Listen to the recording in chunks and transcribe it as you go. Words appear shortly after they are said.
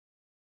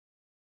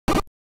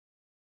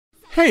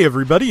Hey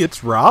everybody,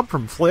 it's Rob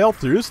from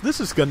Flailthroughs. This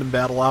is Gundam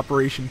Battle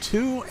Operation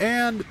 2,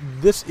 and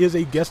this is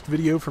a guest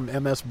video from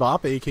MS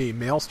Bop, aka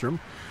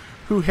Maelstrom,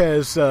 who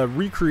has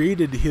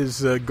recreated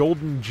his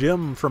golden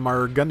gem from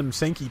our Gundam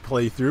Senki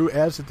playthrough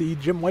as the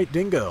Gem White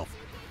Dingo.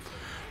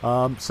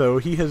 So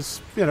he has,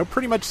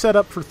 pretty much set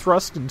up for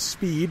thrust and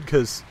speed,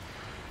 because,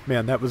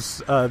 man, that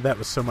was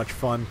so much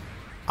fun.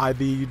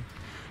 The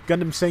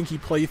Gundam Senki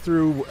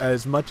playthrough,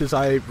 as much as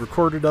I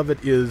recorded of it,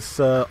 is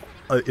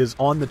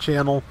on the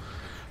channel.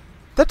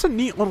 That's a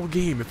neat little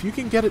game. If you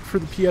can get it for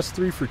the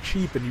PS3 for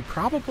cheap, and you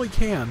probably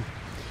can,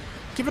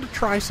 give it a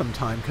try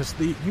sometime, because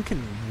you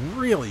can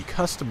really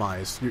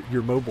customize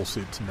your mobile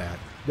suits in that.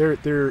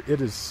 It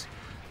is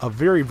a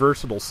very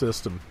versatile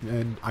system,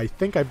 and I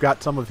think I've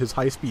got some of his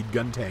high-speed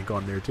gun tank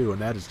on there too,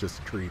 and that is just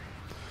a treat.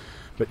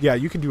 But yeah,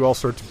 you can do all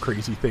sorts of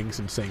crazy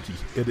things in Senki.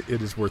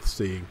 It is worth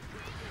seeing.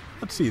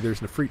 Let's see, there's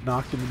an Ifrit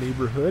knocked in the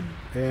neighborhood,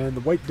 and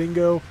the White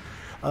Dingo,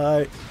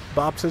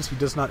 Bob says he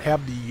does not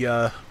have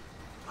the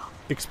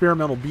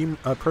experimental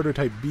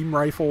prototype beam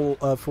rifle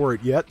for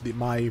it yet,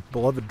 my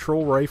beloved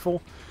troll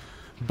rifle,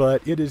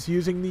 but it is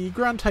using the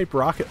ground type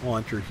rocket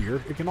launcher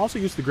here. It can also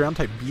use the ground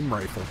type beam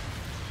rifle,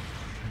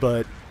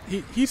 but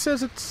he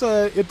says it's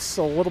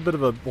a little bit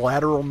of a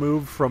lateral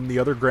move from the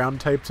other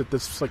ground types at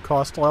this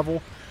cost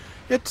level.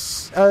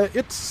 It's a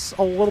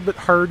little bit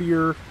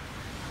hardier,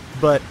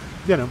 but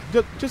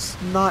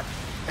just not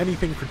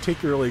anything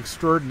particularly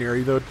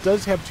extraordinary, though it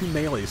does have 2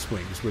 melee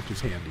swings, which is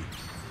handy.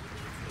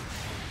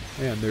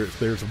 And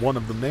there's one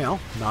of them now,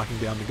 knocking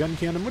down the gun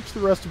cannon, which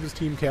the rest of his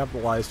team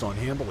capitalized on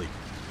handily.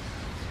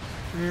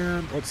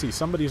 And let's see,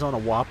 somebody's on a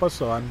Wappa,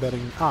 so I'm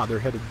betting, they're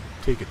headed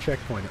to take a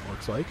checkpoint, it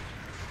looks like.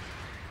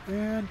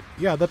 And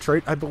yeah, that's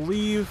right, I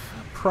believe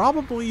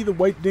probably the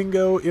White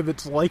Dingo, if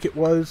it's like it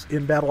was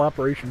in Battle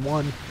Operation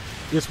 1,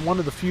 is one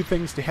of the few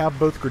things to have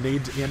both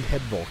grenades and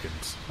head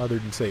Vulcans, other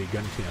than, say, a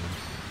gun cannon.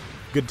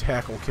 Good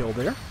tackle kill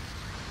there.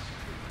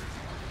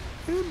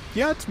 And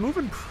yeah, it's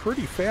moving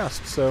pretty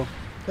fast, so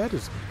that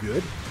is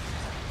good.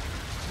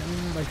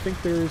 And I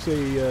think there's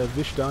a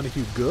Vish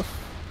Donahue goof.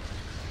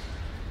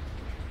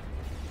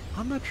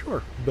 I'm not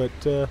sure,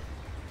 but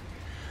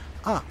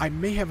I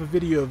may have a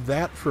video of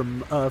that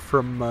from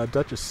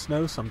Duchess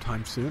Snow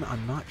sometime soon.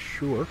 I'm not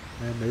sure.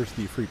 And there's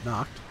the Ifrit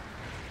knocked.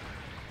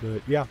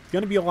 But yeah,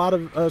 going to be a lot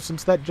of,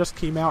 since that just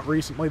came out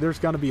recently, there's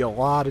going to be a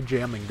lot of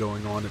jamming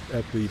going on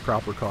at the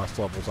proper cost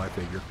levels, I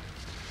figure.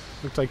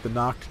 Looks like the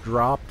knocked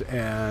dropped,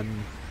 and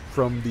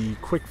from the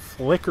quick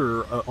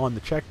flicker on the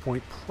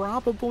checkpoint,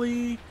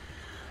 probably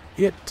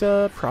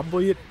the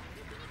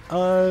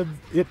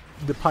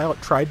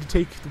pilot tried to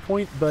take the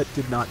point, but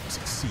did not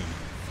succeed.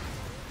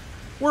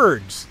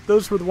 Words!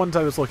 Those were the ones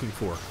I was looking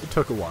for. It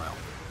took a while.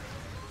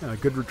 A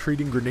good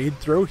retreating grenade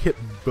throw hit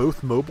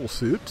both mobile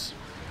suits.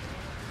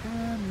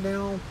 And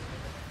now,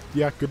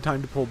 yeah, good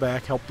time to pull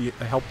back, help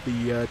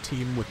the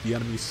team with the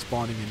enemies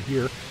spawning in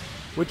here,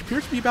 which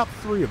appears to be about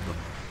 3 of them.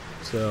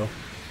 So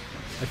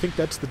I think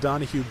that's the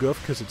Donahue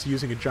goof because it's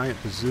using a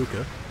giant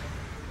bazooka.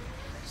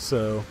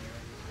 So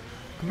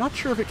I'm not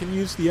sure if it can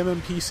use the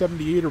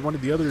MMP-78 or one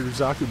of the other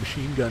Zaku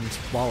machine guns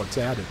while it's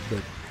at it,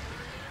 but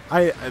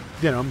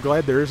I'm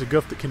glad there is a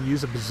goof that can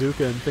use a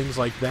bazooka and things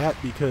like that,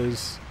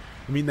 because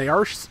I mean, they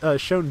are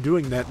shown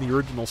doing that in the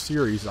original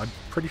series. I'm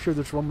pretty sure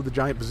there's one with a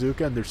giant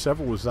bazooka, and there's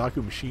several with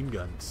Zaku machine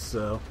guns.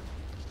 So,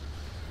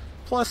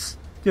 plus,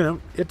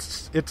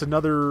 it's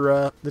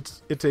another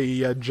it's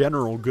a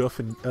general goof,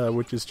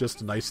 which is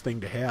just a nice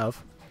thing to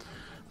have. I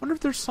wonder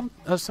if there's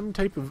some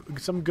type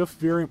of goof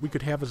variant we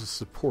could have as a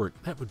support.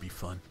 That would be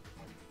fun.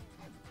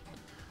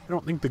 I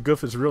don't think the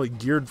goof is really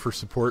geared for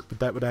support, but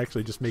that would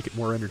actually just make it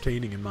more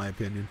entertaining, in my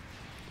opinion.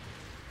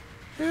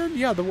 And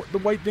yeah, the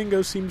White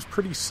Dingo seems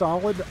pretty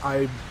solid.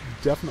 I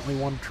definitely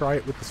want to try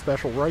it with the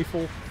special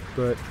rifle,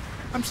 but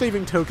I'm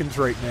saving tokens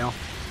right now.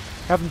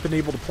 Haven't been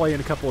able to play in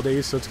a couple of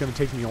days, so it's going to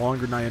take me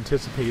longer than I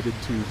anticipated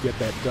to get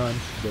that done.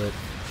 But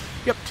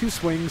yep, 2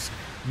 swings.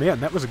 Man,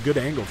 that was a good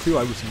angle too.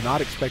 I was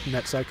not expecting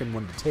that second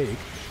one to take.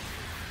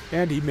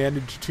 And he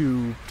managed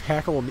to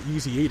tackle an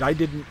easy 8 I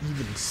didn't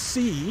even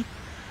see,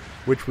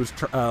 which was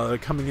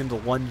coming in to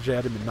lunge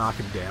at him and knock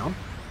him down.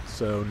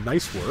 So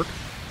nice work.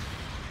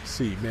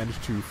 See,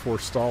 managed to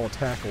forestall a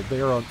tackle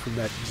there from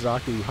that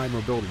Zaku high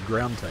mobility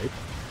ground type.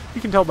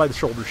 You can tell by the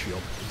shoulder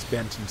shield. It's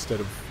bent instead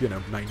of,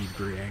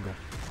 90-degree angle.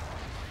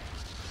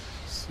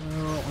 So,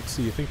 let's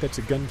see. I think that's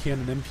a gun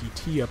cannon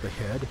MPT up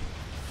ahead.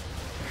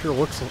 Sure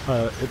looks,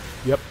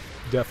 yep,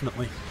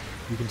 definitely.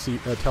 You can see,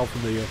 tell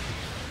from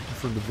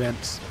the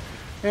vents.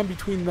 And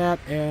between that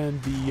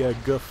and the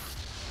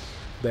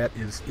goof, that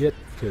is it,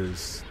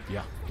 because,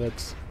 yeah,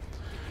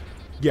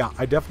 yeah,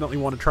 I definitely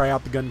want to try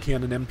out the gun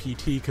cannon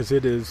MPT, because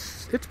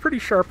it's pretty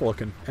sharp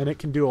looking, and it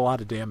can do a lot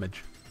of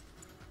damage.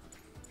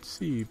 Let's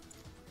see.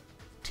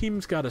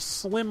 Team's got a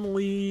slim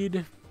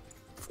lead,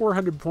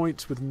 400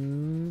 points with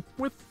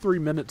 3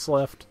 minutes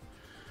left.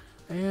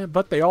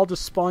 But they all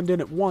just spawned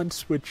in at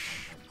once,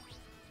 which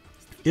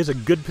is a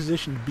good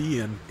position to be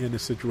in a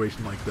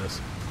situation like this.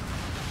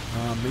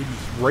 Maybe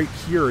right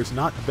here is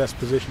not the best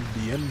position to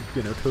be in,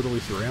 you know, totally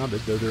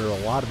surrounded, though there are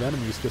a lot of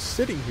enemies just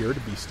sitting here to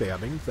be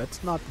stabbing.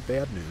 That's not the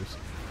bad news.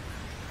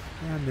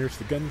 And there's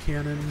the gun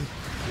cannon,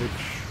 which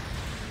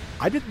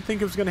I didn't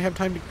think it was going to have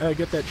time to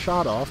get that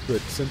shot off,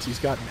 but since he's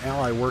got an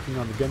ally working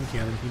on the gun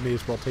cannon, he may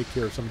as well take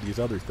care of some of these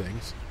other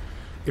things.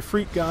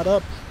 Ifrit got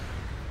up.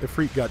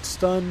 Ifrit got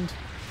stunned.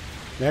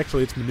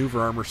 Actually, its maneuver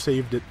armor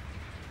saved it,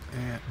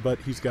 but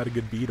he's got a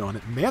good beat on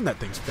it. Man, that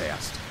thing's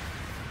fast.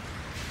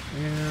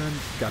 And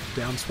got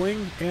the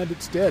downswing, and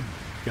it's dead.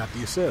 Got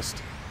the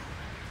assist.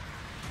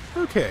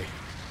 Okay.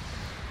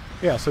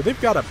 Yeah, so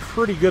they've got a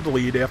pretty good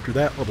lead after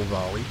that little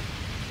volley.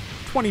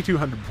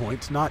 2,200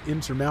 points. Not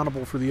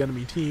insurmountable for the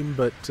enemy team,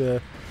 but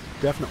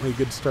definitely a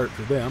good start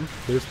for them.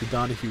 There's the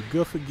Donahue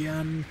Goof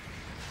again,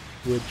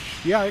 which,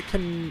 yeah, it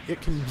can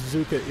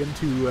bazooka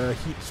into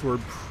Heat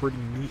Sword pretty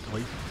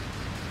neatly.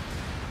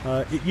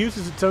 It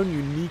uses its own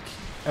unique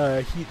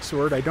Heat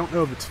Sword. I don't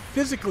know if it's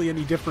physically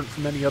any different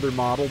from any other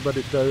model, but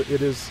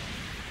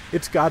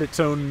it's got its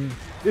own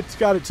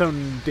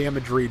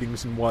damage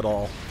ratings and what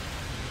all.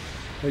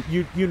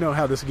 You know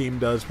how this game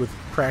does with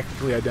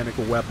practically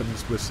identical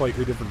weapons with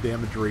slightly different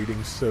damage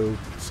ratings, so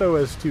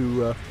as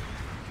to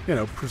you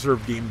know,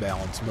 preserve game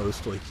balance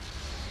mostly.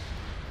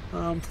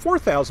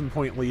 4,000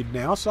 point lead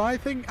now, so I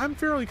think I'm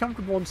fairly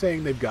comfortable in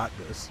saying they've got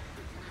this.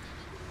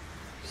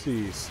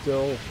 See,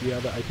 still, yeah,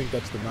 I think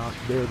that's the knock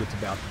there that's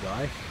about to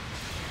die.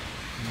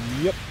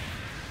 Yep.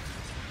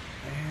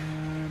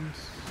 And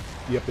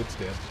yep, it's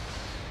dead.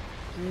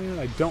 And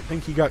I don't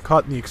think he got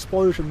caught in the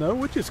explosion though,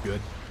 which is good.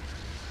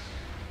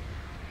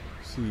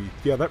 See,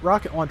 yeah, that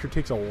rocket launcher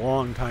takes a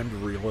long time to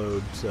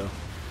reload, so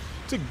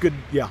it's a good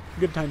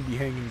time to be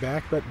hanging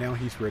back. But now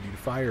he's ready to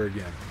fire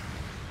again.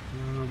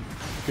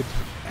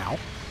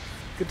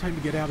 Good time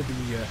to get out of the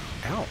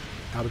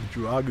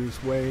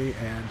Juagu's way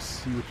and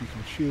see what you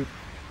can shoot.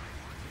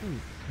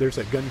 There's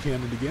that gun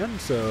cannon again,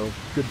 so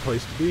good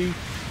place to be.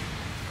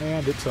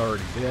 And it's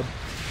already dead.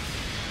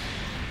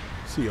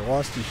 See, he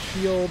lost his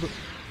shield.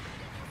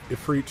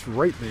 Ifrit's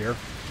right there.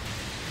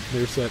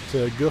 There's that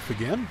goof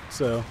again.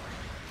 So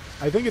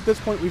I think at this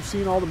point we've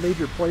seen all the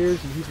major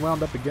players, and he's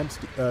wound up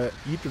against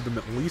each of them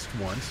at least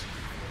once.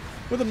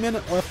 With a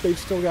minute left, they've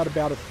still got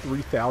about a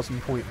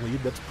 3,000 point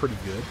lead. That's pretty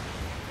good.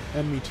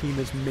 Enemy team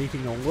is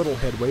making a little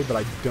headway, but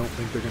I don't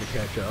think they're going to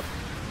catch up.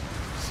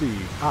 See,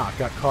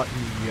 got caught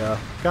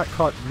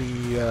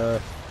in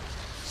the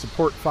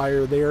support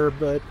fire there,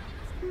 but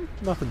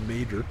nothing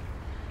major.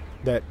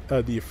 That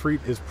the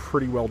Ifrit is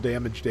pretty well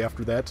damaged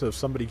after that, so if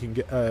somebody can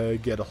get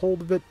a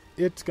hold of it,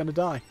 it's going to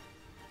die.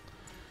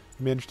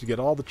 Managed to get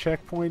all the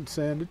checkpoints,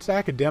 and it's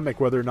academic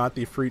whether or not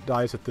the Ifrit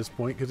dies at this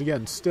point, because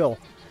again, still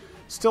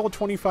a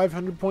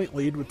 2,500 point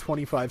lead with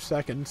 25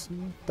 seconds.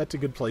 That's a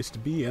good place to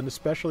be in,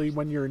 especially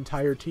when your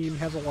entire team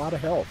has a lot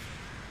of health.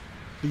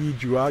 The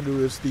Juagu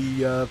is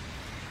the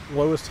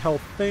lowest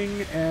health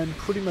thing, and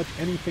pretty much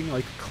anything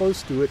like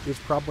close to it is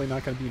probably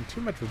not going to be in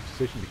too much of a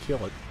position to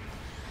kill it.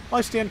 Well,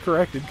 I stand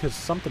corrected, because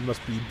something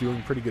must be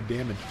doing pretty good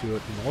damage to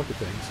it from the look of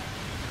things.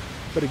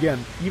 But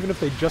again, even if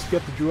they just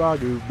get the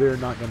Juagu, they're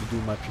not going to do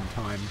much in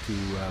time to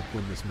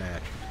win this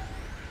match.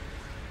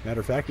 Matter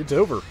of fact, it's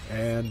over.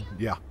 And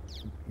yeah,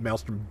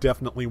 Maelstrom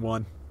definitely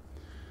won.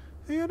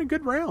 And a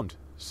good round.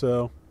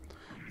 So,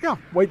 yeah,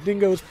 White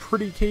Dingo is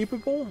pretty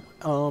capable.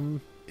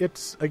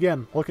 It's,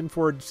 again, looking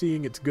forward to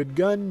seeing its good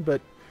gun, but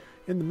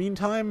in the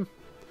meantime,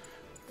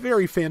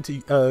 very fancy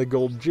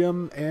gold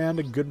gem and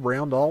a good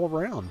round all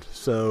around.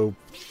 So,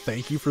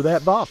 thank you for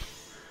that, Bop.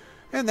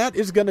 And that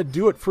is going to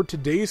do it for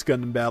today's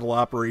Gundam Battle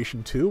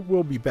Operation 2.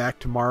 We'll be back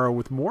tomorrow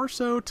with more,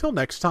 so till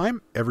next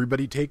time,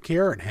 everybody take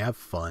care and have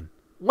fun.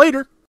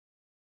 Later!